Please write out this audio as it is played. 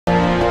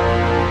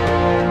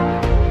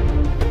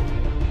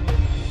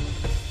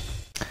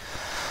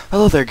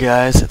Hello there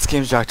guys, it's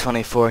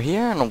GamesJock24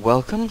 here, and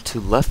welcome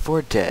to Left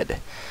 4 Dead.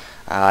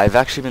 I've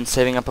actually been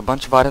saving up a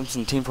bunch of items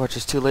in Team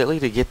Fortress 2 lately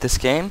to get this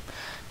game.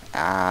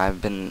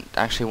 I've been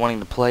actually wanting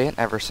to play it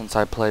ever since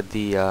I played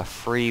the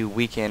free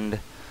weekend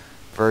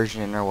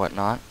version or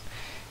whatnot.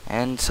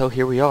 And so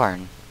here we are,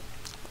 and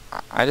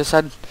I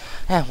decided,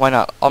 why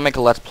not? I'll make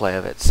a let's play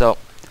of it. So,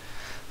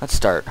 let's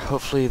start.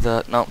 Hopefully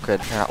no,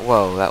 good.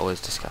 Whoa, that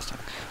was disgusting.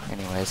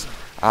 Anyways,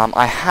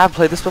 I have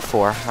played this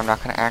before. I'm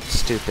not going to act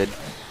stupid.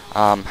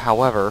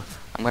 However,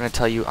 I'm going to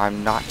tell you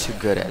I'm not too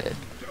good at it.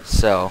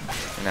 So,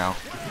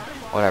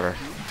 whatever.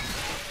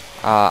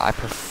 I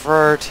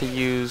prefer to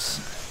use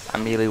a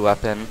melee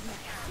weapon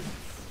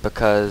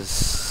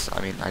because,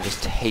 I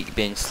just hate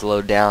being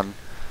slowed down.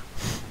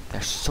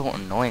 They're so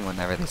annoying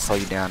whenever they slow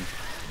you down.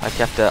 Like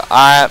you have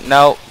to,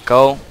 no,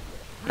 go.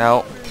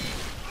 No.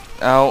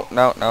 No,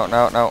 no, no,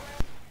 no, no.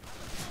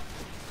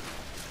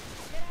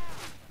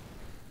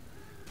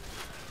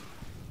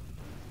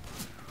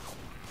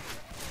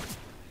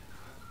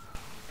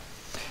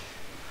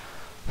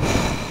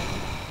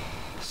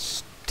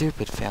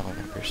 Stupid family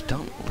members,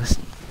 don't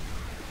listen.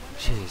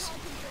 Jeez.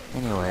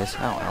 Anyways,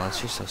 oh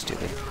Alice, you're so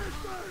stupid.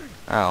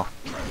 Oh.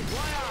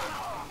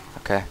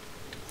 Okay.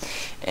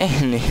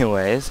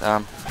 Anyways,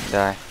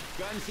 die.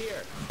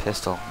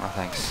 Pistol, no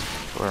thanks.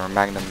 Or a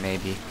magnum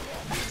maybe.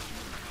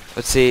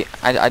 But see,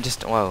 I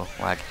just, whoa,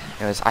 lag.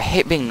 Anyways, I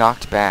hate being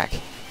knocked back.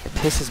 It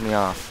pisses me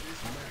off.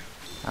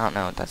 I don't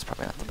know, that's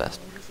probably not the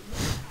best.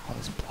 All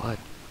this blood.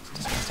 It's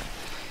disgusting.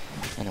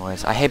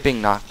 Anyways, I hate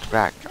being knocked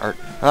back. Or,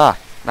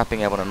 not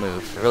being able to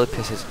move. It really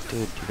pisses...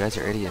 Dude, you guys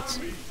are idiots.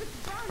 It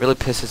really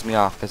pisses me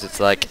off because it's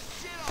like,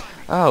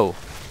 oh,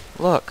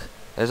 look,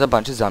 there's a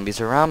bunch of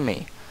zombies around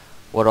me.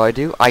 What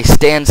do? I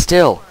stand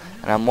still,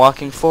 and I'm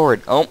walking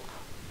forward. Oh,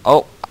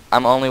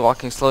 I'm only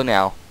walking slow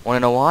now. Want to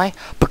know why?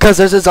 Because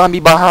there's a zombie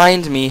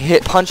behind me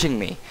punching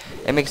me.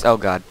 It makes... Oh,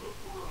 God.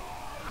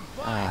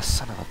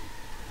 Son of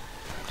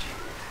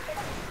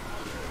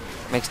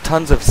a... Makes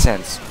tons of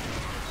sense.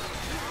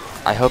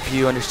 I hope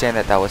you understand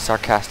that that was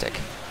sarcastic.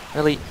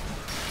 Really?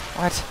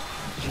 What?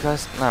 Did you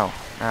guys... No.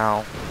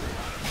 No.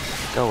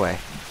 Go away.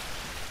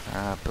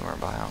 Boomer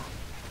bio.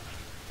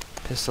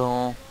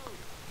 Pistol.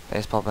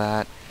 Baseball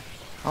bat.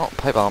 Oh,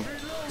 pipe bomb.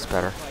 It's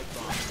better.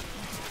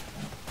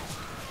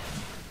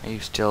 Are you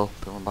still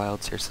boomer bio?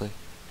 Seriously?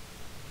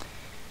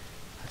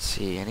 Let's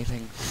see.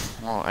 Anything?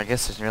 Well, I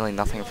guess there's really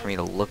nothing for me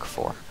to look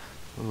for.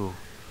 Ooh.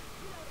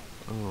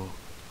 Ooh.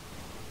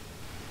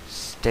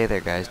 Stay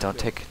there, guys. Don't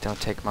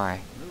take my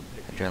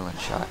adrenaline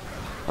shot.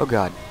 Oh,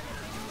 God.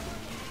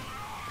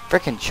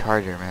 Frickin'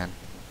 charger, man.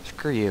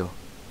 Screw you.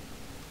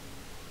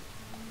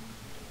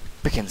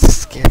 Frickin'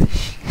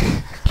 skittish.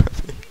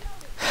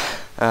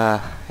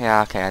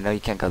 Yeah, okay, I know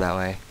you can't go that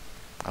way.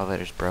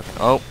 Elevator's broken.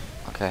 Oh,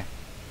 okay.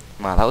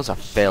 Wow, that was a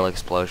fail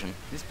explosion.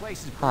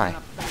 Hi.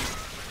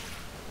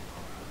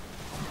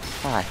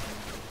 Hi.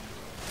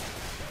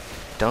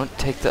 Don't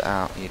take the...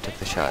 Oh, you took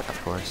the shot,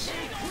 of course.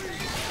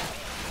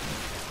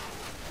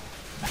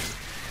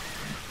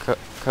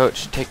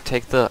 Coach, take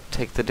the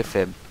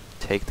defib.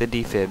 Take the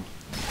defib.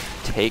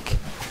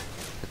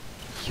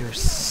 You're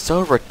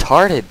so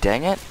retarded,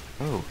 dang it.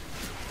 Ooh.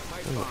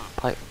 Ooh,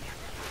 pipe.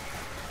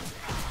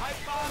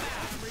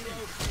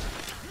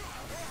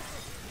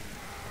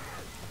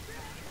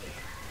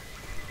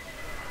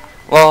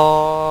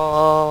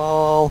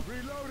 LOL.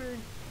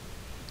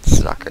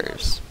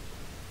 Suckers.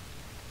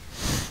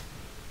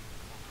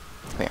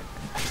 Come here.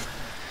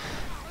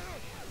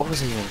 What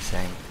was I even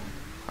saying?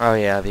 Oh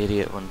yeah, the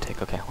idiot wouldn't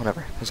take. Okay,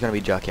 whatever. There's gonna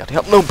be jockey out to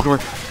help. No, boomer.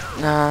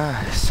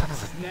 Nah, son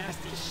of a.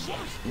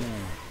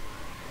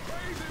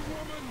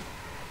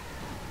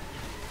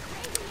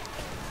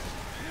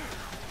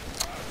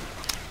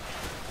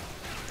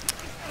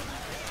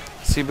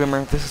 See,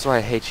 Boomer, this is why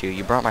I hate you.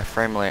 You brought my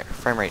frame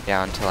rate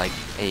down to like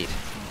 8.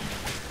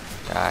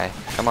 Die.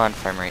 Come on,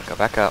 frame rate. Go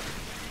back up.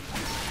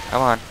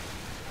 Come on.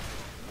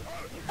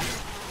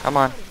 Come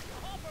on.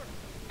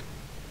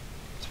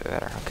 It's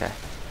better. Okay.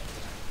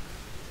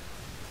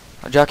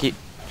 Oh, jockey.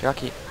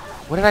 Jockey.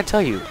 What did I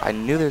tell you? I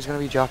knew there was going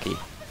to be jockey.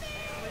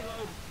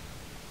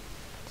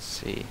 Let's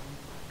see.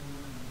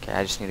 Okay,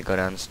 I just need to go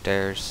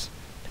downstairs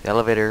to the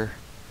elevator.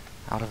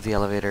 Out of the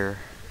elevator.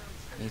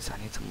 I need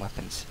some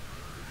weapons.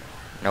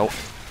 Nope.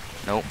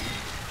 Nope.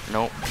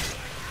 Nope.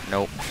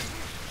 Nope.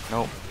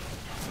 Nope.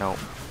 Nope.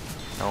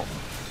 Nope.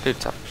 Dude,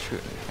 stop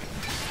shooting me.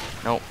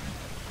 Nope.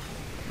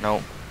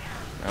 Nope.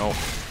 Nope.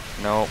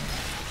 Nope.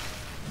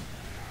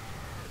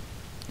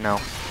 No.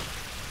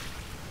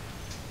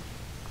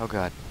 Oh,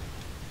 God.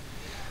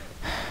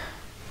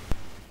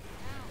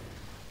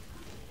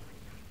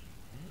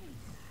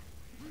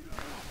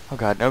 Oh,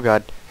 God. No,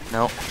 God.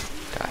 No.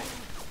 Die.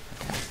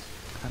 Okay.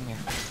 Come here.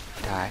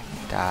 Die.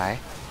 Die.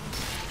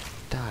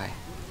 Die.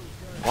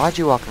 Why'd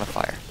you walk in the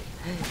fire?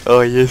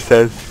 Oh, you're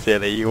so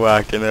silly. You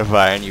walked in the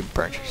fire and you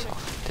burnt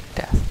yourself to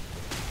death.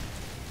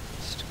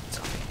 Stupid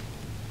zombie.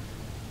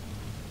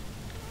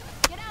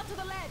 Get out to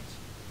the ledge.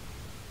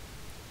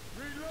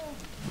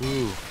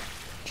 Ooh.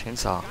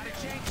 Chainsaw.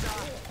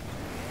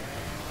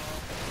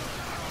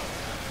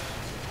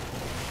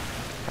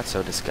 That's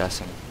so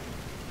disgusting.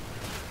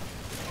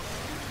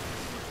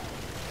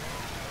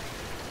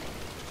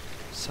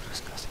 So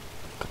disgusting.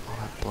 Look at all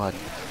that blood.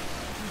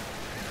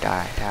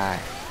 Die, die.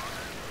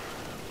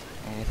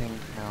 Anything?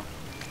 No.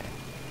 Okay.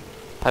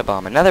 Pipe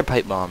bomb. Another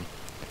pipe bomb.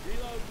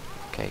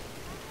 Okay.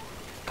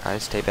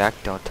 Guys, stay back.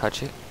 Don't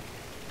touch it.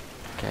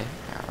 Okay.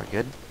 Now we're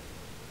good.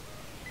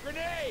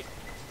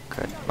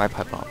 Good. My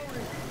pipe bomb.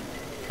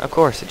 Of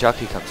course, the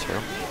jockey comes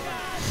through.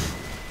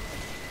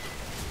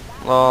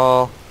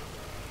 Lol.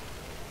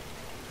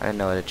 I didn't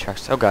know it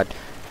attracts. Oh god.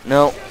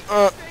 No.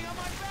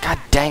 God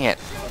dang it.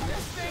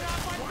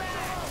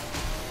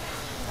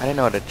 I didn't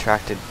know it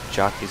attracted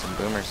jockeys and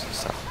boomers and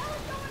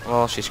stuff.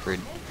 Well, she's screwed.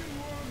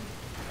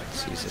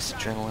 Let's use this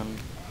adrenaline.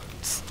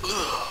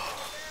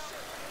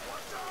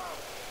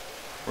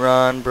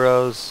 Run,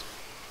 bros.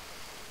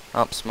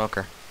 Oh,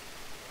 smoker.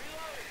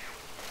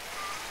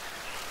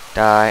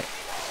 Die.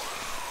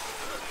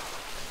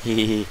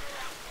 Hehe.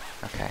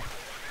 Okay.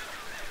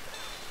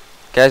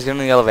 Guys, get in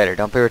the elevator.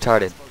 Don't be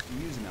retarded.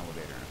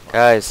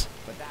 Guys.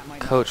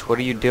 Coach, what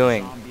are you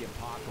doing?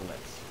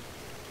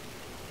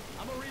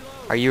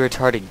 Are you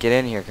retarded? Get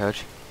in here,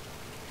 coach.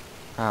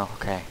 Oh,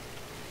 okay.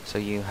 So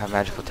you have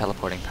magical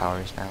teleporting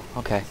powers now.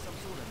 Okay.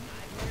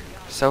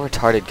 So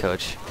retarded,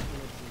 coach.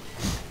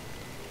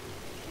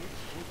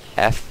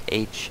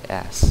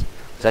 FHS.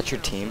 Is that your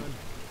team?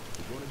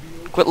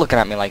 Quit looking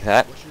at me like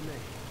that.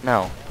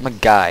 No, I'm a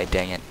guy,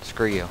 dang it.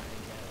 Screw you.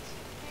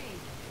 Hey,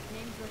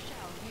 name's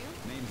Rochelle. You?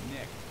 Name's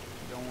Nick.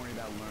 Don't worry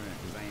about learning,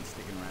 because I ain't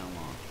sticking around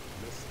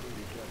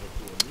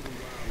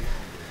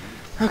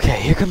long.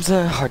 Okay, here comes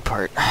the hard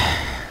part.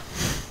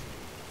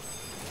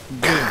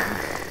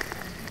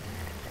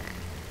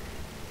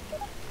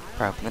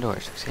 Pry open the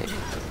doors. Escape.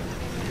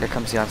 Here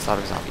comes the onslaught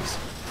of zombies.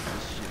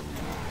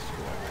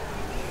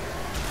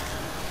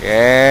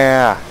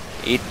 Yeah!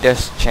 Eat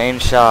this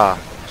chainsaw.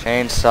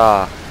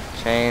 Chainsaw.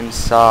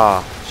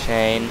 Chainsaw.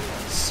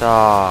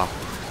 Chainsaw.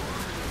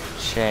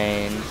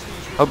 Chain.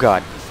 Oh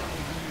god.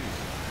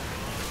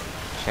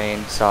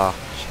 Chainsaw.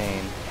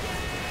 Chain.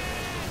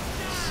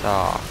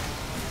 Saw.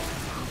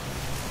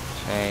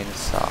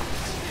 Chainsaw.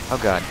 Oh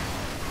god.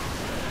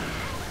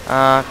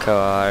 Ah,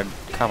 god.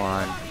 Come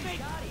on.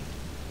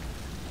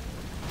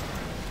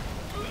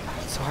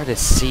 It's so hard to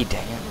see,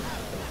 dang it.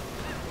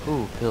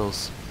 Ooh,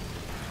 pills.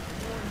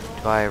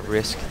 Do I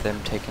risk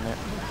them taking it?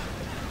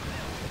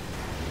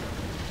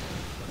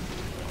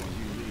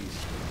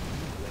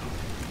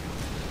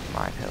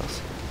 My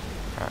pills.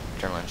 Alright,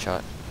 adrenaline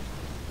shot.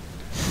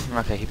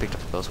 Okay, he picked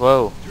up the pills.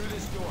 Whoa!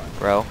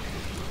 Bro.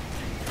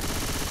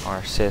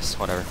 Or sis,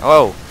 whatever.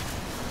 Oh!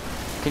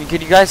 Can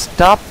you guys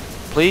stop,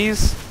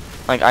 please?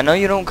 Like, I know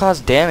you don't cause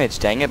damage,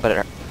 dang it, but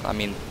it, I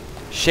mean,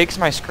 shakes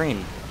my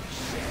screen.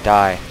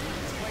 Die.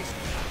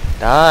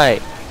 Die!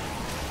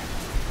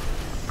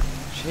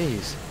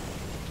 Jeez.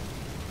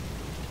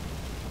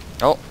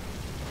 Oh.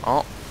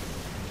 Oh.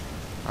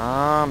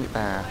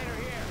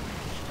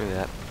 Screw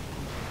that.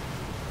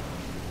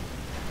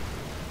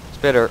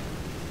 Spitter.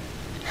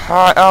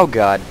 Hi. Oh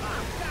god.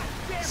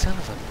 Son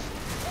of a.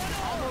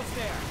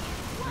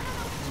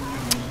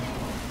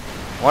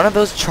 One of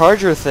those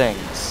charger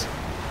things.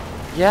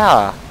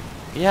 Yeah.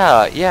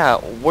 Yeah, yeah.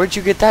 Where'd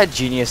you get that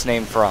genius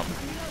name from?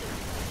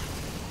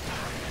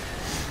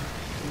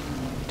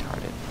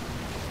 Retarded.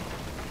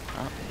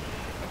 Oh.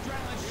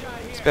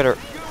 Spitter.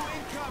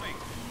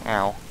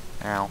 Ow.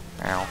 Ow.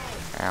 Ow.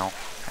 Ow.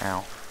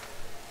 Ow.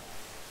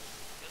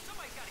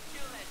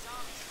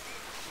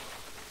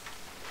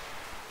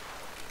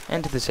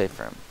 Into the safe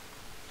room.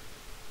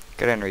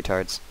 Get in,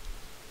 retards.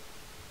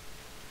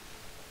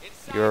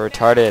 You're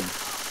retarded.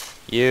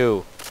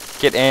 You.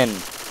 Get in.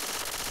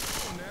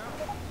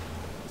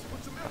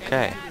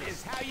 Okay.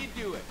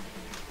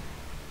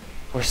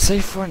 We're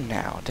safe for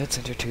now. Dead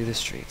center to the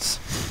streets.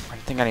 I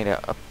think I need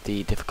to up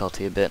the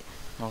difficulty a bit.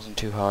 It wasn't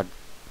too hard.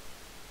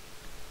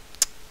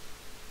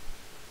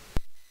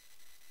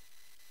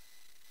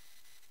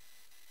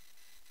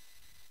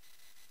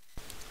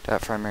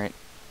 That frame rate.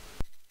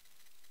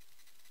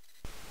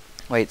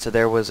 Wait, so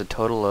there was a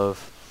total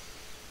of,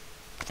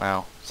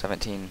 wow,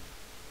 17.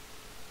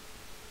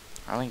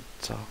 I think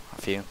so,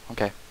 a few.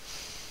 Okay.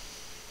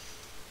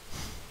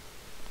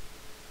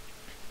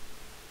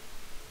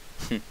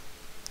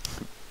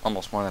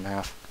 Almost more than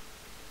half.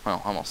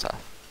 Well, almost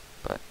half.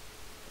 But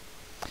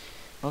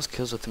most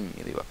kills with a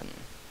melee weapon.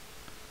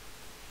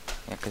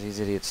 Yeah, because these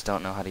idiots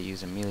don't know how to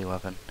use a melee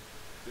weapon.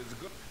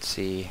 Let's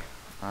see.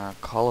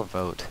 Call a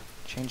vote.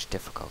 Change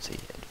difficulty.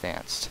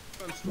 Advanced.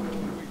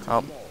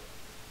 Oh.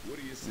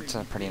 It's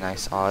a pretty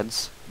nice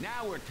odds.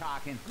 Now we're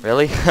talking.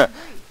 Really?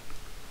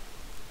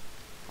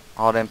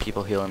 All them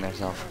people healing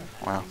themselves.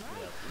 Wow.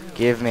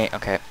 Give me.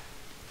 Okay.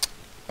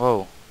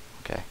 Whoa.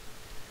 Okay.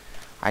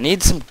 I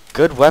need some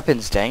good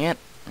weapons, dang it.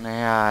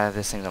 Nah,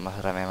 this thing's almost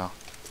out of ammo.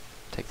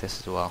 Take this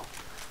as well.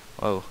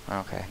 Whoa.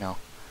 Okay, no.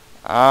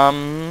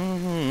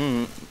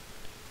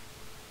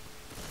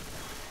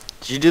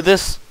 Did you do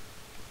this?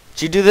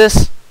 Did you do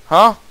this?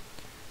 Huh?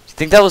 You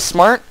think that was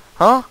smart?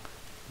 Huh?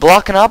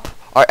 Blocking up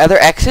our other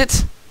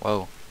exits?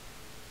 Whoa.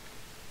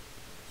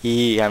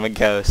 I'm a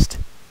ghost.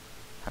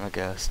 I'm a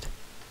ghost.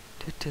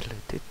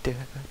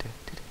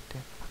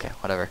 Okay,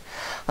 whatever.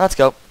 Let's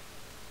go.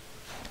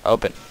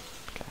 Open.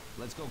 Okay.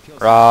 Let's go kill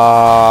Roar.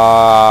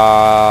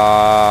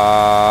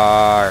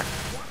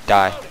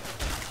 Die.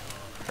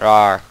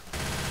 Roar.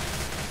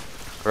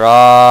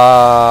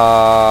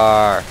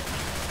 Roar.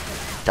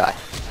 Die.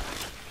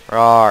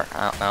 Roar.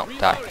 Oh, no,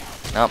 die.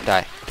 Nope,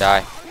 die.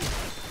 Die.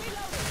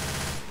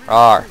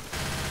 Roar.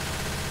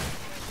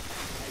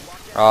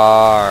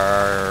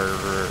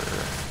 Roar.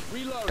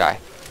 Die.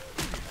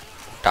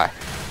 Die.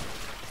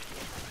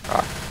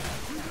 Roar.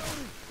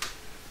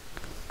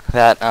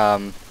 That,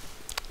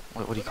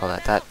 what do you call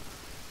that? That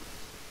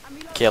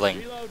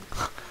killing.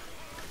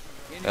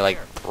 They like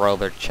roll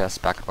their chests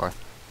back and forth.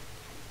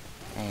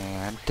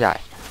 And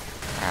die.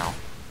 Ow.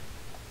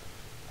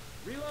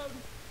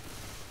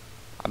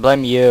 I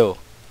blame you.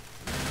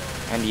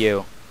 And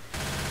you.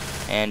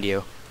 And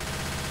you.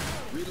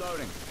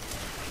 Reloading.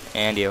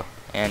 And you.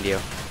 And you.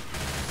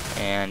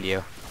 And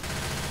you.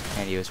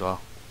 And you as well.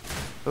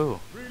 Ooh.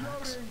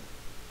 Nice.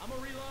 I'm a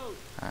reload.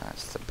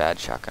 That's a bad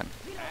shotgun.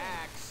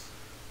 Axe.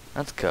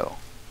 Let's go.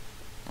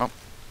 Oh.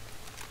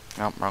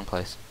 Nope, wrong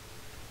place.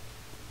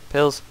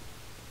 Pills.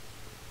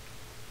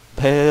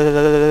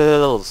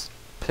 Pills.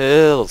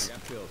 Pills.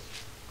 Got pills.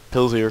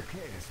 Pills here. Okay,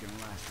 it's gonna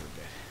last for a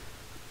bit.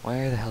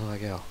 Where the hell do I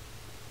go?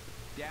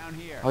 Down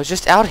here. I was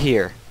just out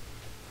here.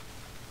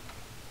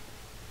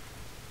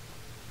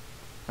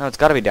 No, it's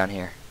gotta be down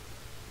here.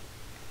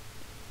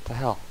 What the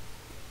hell?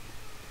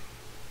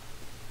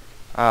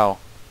 Oh.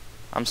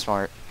 I'm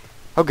smart.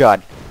 Oh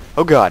god.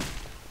 Oh god.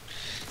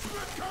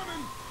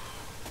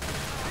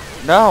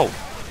 No!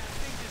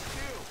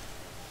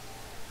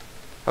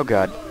 Oh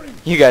god.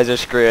 You guys are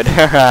screwed.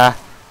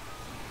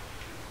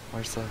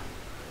 Where's the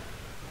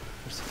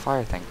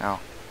fire thing? Oh.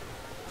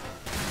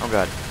 Oh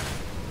god.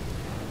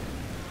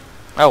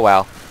 Oh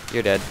wow.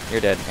 You're dead. You're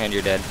dead. And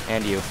you're dead.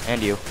 And you.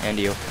 And you. And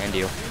you. And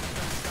you.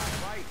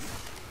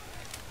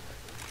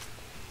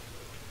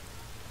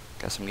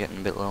 Guess I'm getting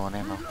a bit low on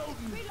ammo.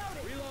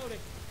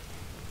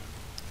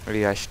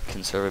 Maybe I should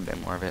conserve a bit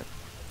more of it.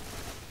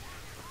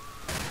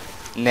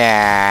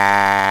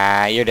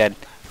 Nah, you're dead.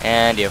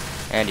 And you.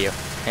 And you.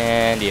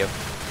 And you.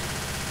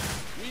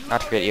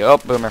 Not to forget you. Oh,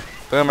 boomer.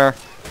 Boomer.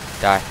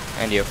 Die.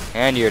 And you.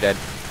 And you're dead.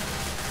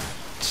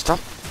 Stop.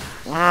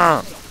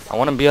 I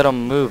want to be able to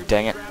move,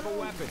 dang it.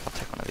 I'll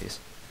take one of these.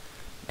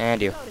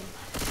 And you.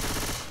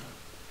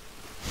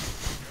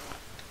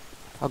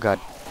 Oh god.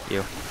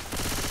 You.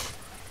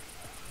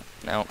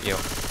 No, you.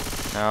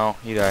 No,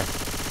 you die.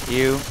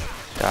 You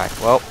die.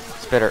 Well,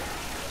 spitter.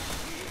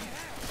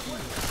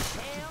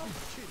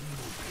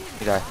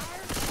 You die.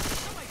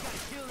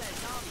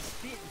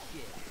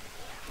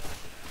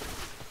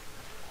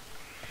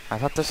 I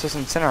thought this was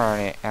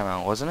incinerary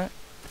ammo, wasn't it?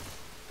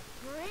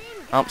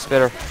 Oh,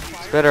 spitter.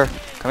 Spitter.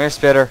 Come here,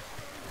 spitter.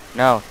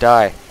 No,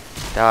 die.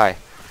 Die.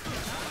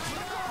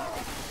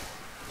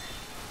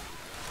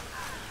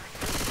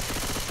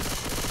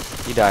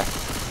 You die.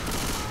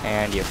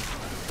 And you.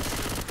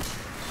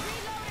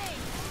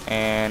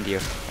 And you.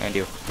 And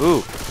you.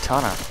 Ooh,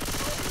 katana.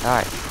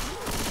 Die.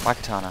 My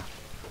katana.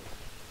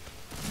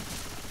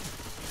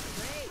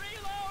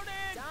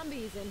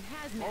 Zombies and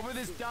hazmat Over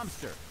this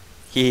dumpster.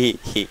 He.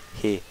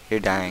 You're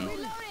dying.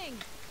 Reloading.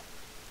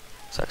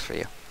 Sucks for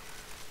you.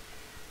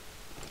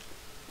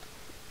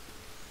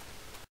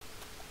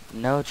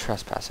 No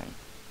trespassing.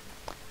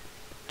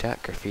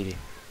 Jack graffiti.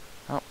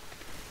 Oh.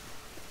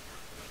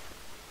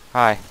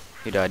 Hi.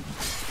 You died.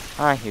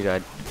 Hi. You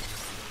died.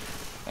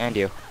 And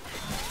you.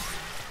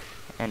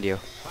 And you.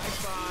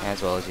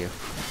 As well as you.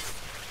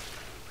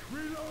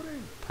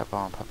 Pipe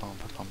bomb. Pipe bomb.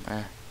 Pipe bomb.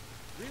 Eh.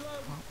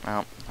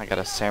 Oh, I got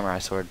a samurai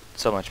sword.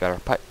 So much better.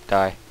 Pipe.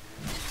 Die.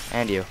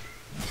 And you.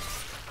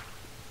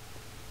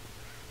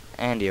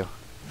 And you.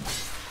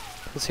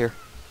 Who's here?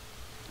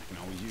 I can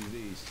always use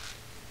these.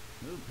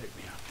 They'll pick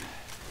me up.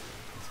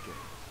 Let's get it.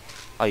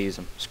 I'll use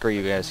them. Screw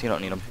you guys. You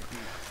don't need them.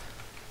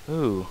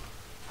 Ooh.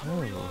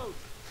 Ooh.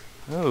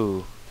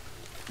 Ooh.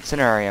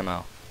 Incendiary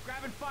ammo.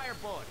 Grabbing fire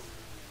bullets.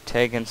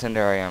 Take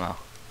incendiary ammo.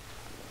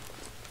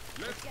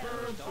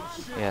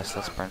 Yes,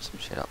 let's burn some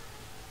shit up.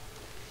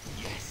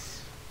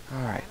 Yes.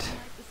 Alright.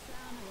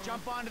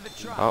 Jump onto the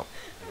truck. Oh.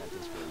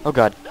 Oh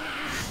god.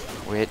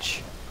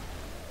 Which?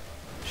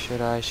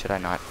 Should I? Should I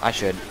not? I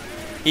should.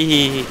 Hee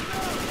hee hee.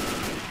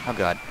 Oh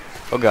god.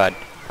 Oh god.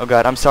 Oh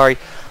god. I'm sorry.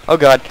 Oh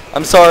god.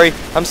 I'm sorry.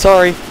 I'm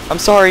sorry. I'm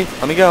sorry.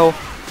 Let me go.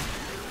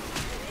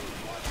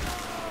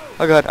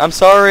 Oh god. I'm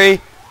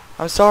sorry.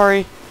 I'm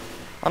sorry.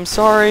 I'm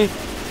sorry.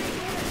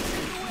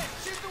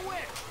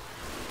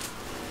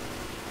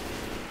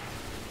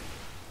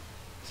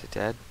 Is it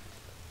dead?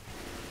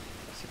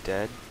 Is it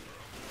dead?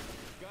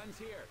 Guns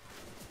here.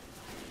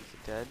 Is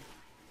it dead?